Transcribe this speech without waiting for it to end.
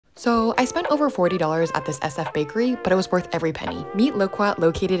So I spent over $40 at this SF bakery, but it was worth every penny. Meet Loquat,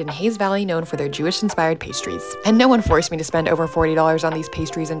 located in Hayes Valley, known for their Jewish-inspired pastries. And no one forced me to spend over $40 on these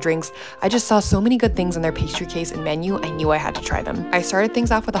pastries and drinks. I just saw so many good things in their pastry case and menu, I knew I had to try them. I started things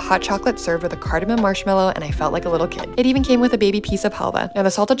off with a hot chocolate served with a cardamom marshmallow, and I felt like a little kid. It even came with a baby piece of halva. Now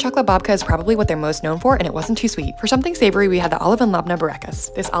the salted chocolate babka is probably what they're most known for, and it wasn't too sweet. For something savory, we had the olive and labna burekas.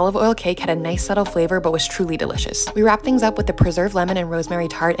 This olive oil cake had a nice subtle flavor, but was truly delicious. We wrapped things up with the preserved lemon and rosemary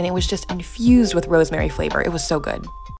tart, and it was just infused with rosemary flavor. It was so good.